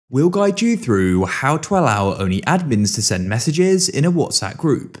We'll guide you through how to allow only admins to send messages in a WhatsApp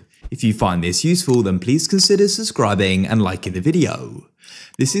group. If you find this useful, then please consider subscribing and liking the video.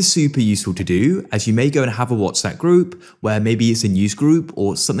 This is super useful to do, as you may go and have a WhatsApp group where maybe it's a news group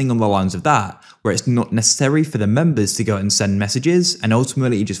or something on the lines of that, where it's not necessary for the members to go and send messages, and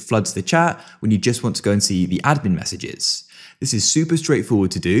ultimately it just floods the chat when you just want to go and see the admin messages. This is super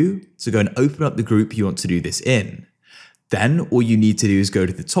straightforward to do, so go and open up the group you want to do this in. Then all you need to do is go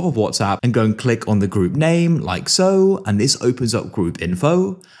to the top of WhatsApp and go and click on the group name like so, and this opens up group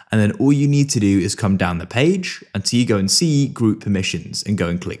info. And then all you need to do is come down the page until you go and see group permissions and go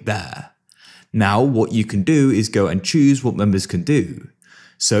and click there. Now what you can do is go and choose what members can do.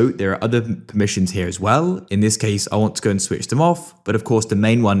 So there are other permissions here as well. In this case, I want to go and switch them off, but of course the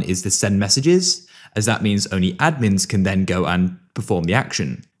main one is the send messages, as that means only admins can then go and perform the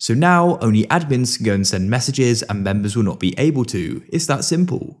action. So now only admins can go and send messages and members will not be able to. It's that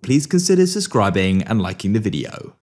simple. Please consider subscribing and liking the video.